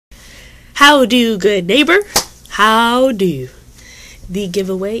How do, good neighbor? How do? The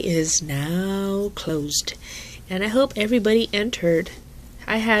giveaway is now closed, and I hope everybody entered.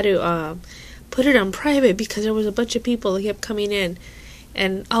 I had to put it on private because there was a bunch of people that kept coming in,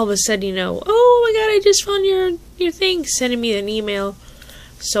 and all of a sudden, you know, oh my God, I just found your thing, sending me an email.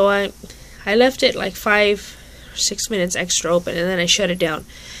 So I left it like 5 or 6 minutes extra open, and then I shut it down.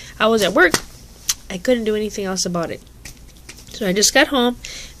 I was at work. I couldn't do anything else about it. So I just got home.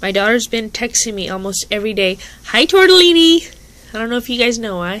 My daughter's been texting me almost every day. Hi, Tortellini. I don't know if you guys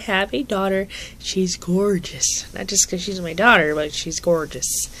know, I have a daughter. She's gorgeous. Not just because she's my daughter, but she's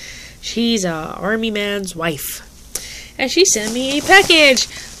gorgeous. She's a army man's wife. And she sent me a package.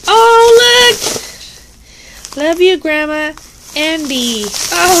 Oh, look! Love you, Grandma. Andy.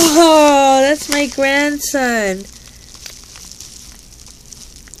 Oh, that's my grandson.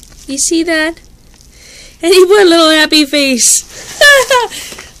 You see that? And he put a little happy face.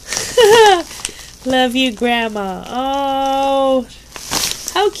 Love you, Grandma. Oh,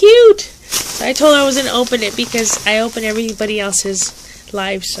 how cute. So I told her I was going to open it because I open everybody else's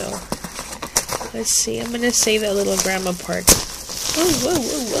live. So let's see. I'm going to save that little grandma part. Whoa, whoa,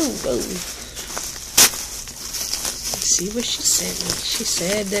 whoa, whoa, whoa. Let's see what she sent me. She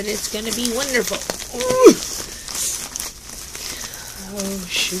said that it's going to be wonderful. Ooh. Oh,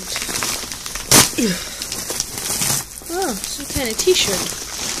 shoot. Oh, some kind of t-shirt.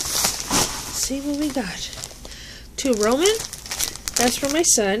 Let's see what we got. To Roman. That's for my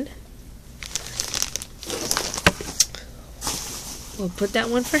son. We'll put that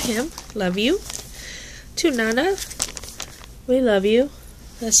one for him. Love you. To Nana. We love you.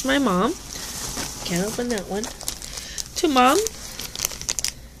 That's my mom. Can't open that one. To Mom.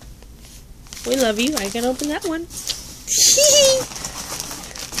 We love you. I can open that one.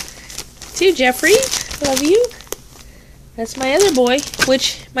 To Jeffrey. Love you. That's my other boy,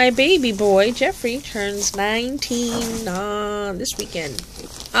 which my baby boy, Jeffrey, turns 19 this weekend.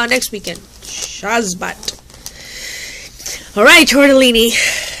 Next weekend. Shazbat. Alright, Tortellini.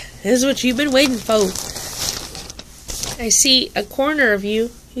 This is what you've been waiting for. I see a corner of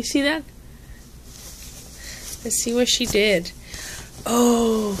you. You see that? Let's see what she did.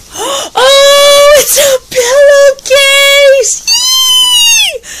 Oh. Oh, it's a pillowcase!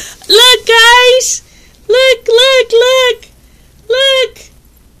 Yee! Look, guys! Look, look, look! Look!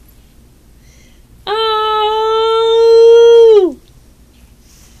 Oh!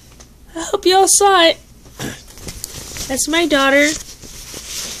 I hope y'all saw it. That's my daughter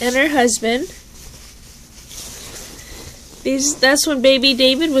and her husband. That's when baby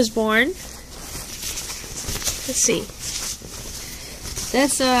David was born. Let's see.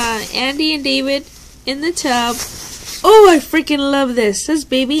 That's Andy and David in the tub. Oh, I freaking love this. That's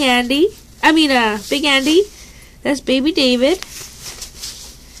baby Andy. I mean, Big Andy. That's baby David.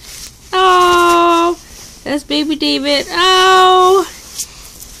 Oh, that's baby David. Oh,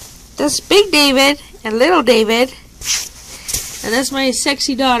 that's Big David and little David. And that's my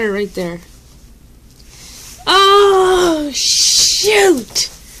sexy daughter right there. Oh, shoot.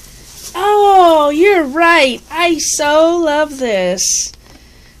 Oh, you're right. I so love this.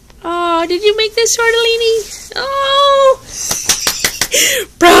 Oh, did you make this, Tortellini? Oh,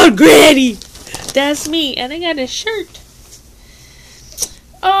 proud granny. That's me. And I got a shirt.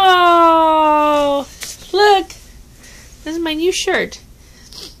 Oh, look. This is my new shirt.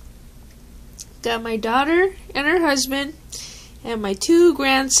 Got my daughter and her husband and my 2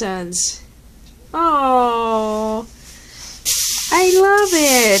 grandsons. Oh, I love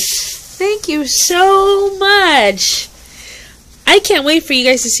it. Thank you so much. I can't wait for you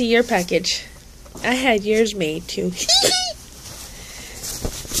guys to see your package. I had yours made too.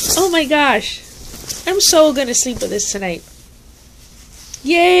 Oh my gosh. I'm so gonna sleep with this tonight.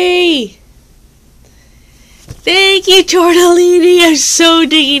 Yay! Thank you, Tortellini. I'm so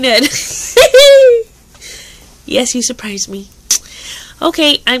digging it. Yes, you surprised me.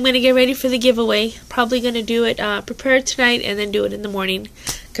 Okay, I'm going to get ready for the giveaway. Probably going to do it, prepare it tonight and then do it in the morning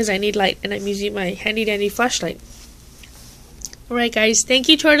because I need light and I'm using my handy dandy flashlight. Alright guys, thank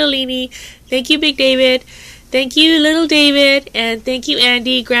you Tortellini. Thank you Big David. Thank you Little David. And thank you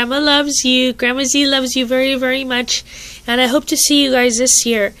Andy. Grandma loves you. Grandma Z loves you very, very much. And I hope to see you guys this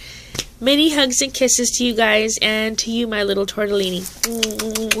year. Many hugs and kisses to you guys and to you my little Tortellini.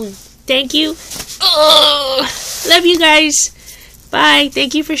 Thank you. Oh, love you guys. Bye.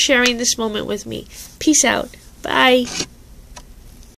 Thank you for sharing this moment with me. Peace out. Bye.